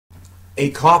A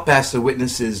cop asked the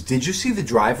witnesses, "Did you see the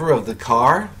driver of the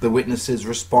car?" The witnesses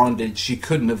responded, "She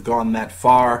couldn't have gone that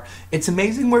far." It's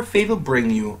amazing where fate'll bring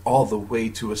you, all the way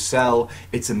to a cell.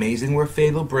 It's amazing where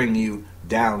fate'll bring you,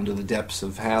 down to the depths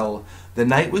of hell. The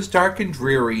night was dark and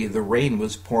dreary, the rain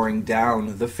was pouring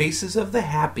down. The faces of the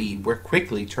happy were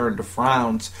quickly turned to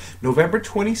frowns. November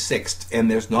 26th, and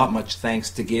there's not much thanks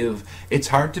to give. It's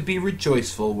hard to be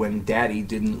rejoiceful when Daddy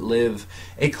didn't live.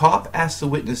 A cop asked the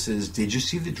witnesses, "Did you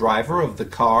see the driver of the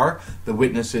car?" The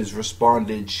witnesses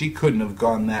responded, "She couldn't have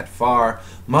gone that far."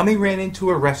 Mummy ran into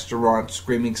a restaurant,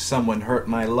 screaming, "Someone hurt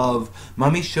my love."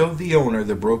 Mummy showed the owner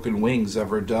the broken wings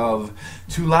of her dove.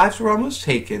 2 lives were almost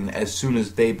taken as soon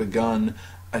as they begun.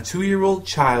 A 2-year-old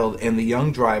child and the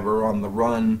young driver on the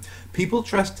run. People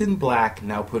dressed in black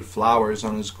now put flowers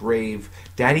on his grave.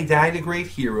 Daddy died a great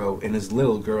hero, and his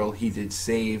little girl he did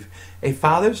save. A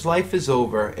father's life is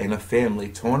over, and a family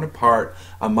torn apart.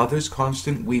 A mother's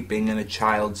constant weeping, and a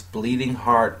child's bleeding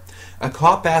heart. A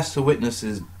cop asked the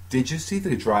witnesses, "Did you see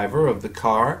the driver of the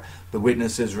car?" The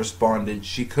witnesses responded,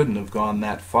 "She couldn't have gone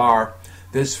that far."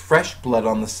 There's fresh blood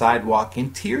on the sidewalk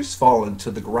and tears fallen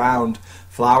to the ground.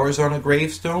 Flowers on a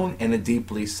gravestone and a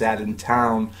deeply saddened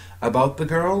town. About the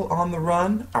girl on the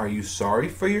run, are you sorry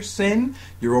for your sin?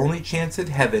 Your only chance at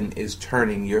heaven is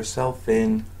turning yourself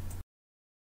in.